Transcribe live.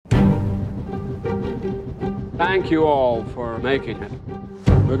Thank you all for making it.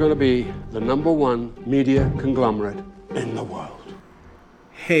 We're going to be the #1 media conglomerate in the world.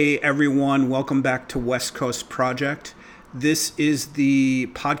 Hey everyone, welcome back to West Coast Project. This is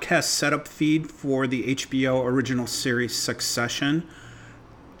the podcast setup feed for the HBO original series Succession.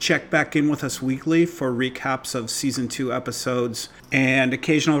 Check back in with us weekly for recaps of Season 2 episodes and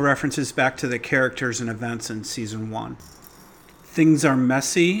occasional references back to the characters and events in Season 1. Things are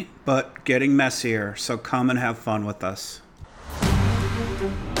messy, but getting messier, so come and have fun with us.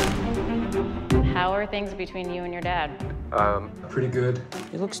 How are things between you and your dad? Pretty good.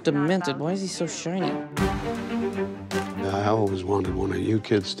 He looks demented. Why is he so shiny? I always wanted one of you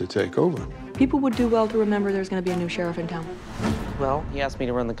kids to take over. People would do well to remember there's going to be a new sheriff in town. Well, he asked me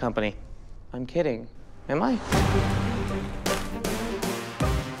to run the company. I'm kidding. Am I?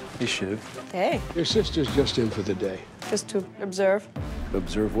 Hey, Shiv. Hey, Your sister's just in for the day. just to observe.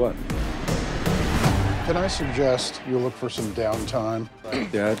 Observe what? Can I suggest you look for some downtime?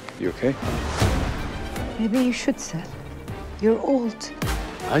 Dad, you okay? Maybe you should, Seth. You're old.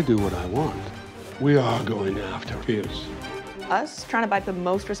 I do what I want. We are going after Pierce. Us trying to buy the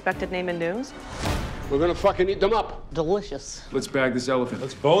most respected name in news? We're going to fucking eat them up. Delicious. Let's bag this elephant.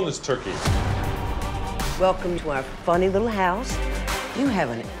 Let's bone this turkey. Welcome to our funny little house. You have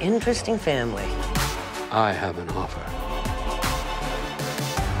an interesting family. I have an offer.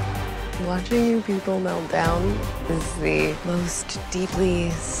 Watching you people melt down is the most deeply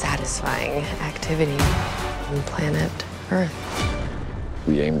satisfying activity on planet Earth.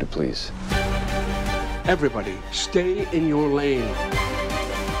 We aim to please. Everybody, stay in your lane.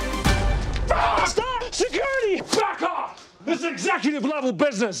 Stop! Security! Back off! This is executive level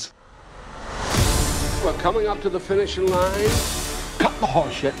business! We're coming up to the finishing line. Cut the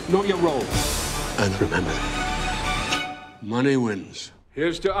horse shit. Know your role. And remember, money wins.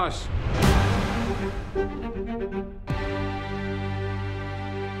 Here's to us.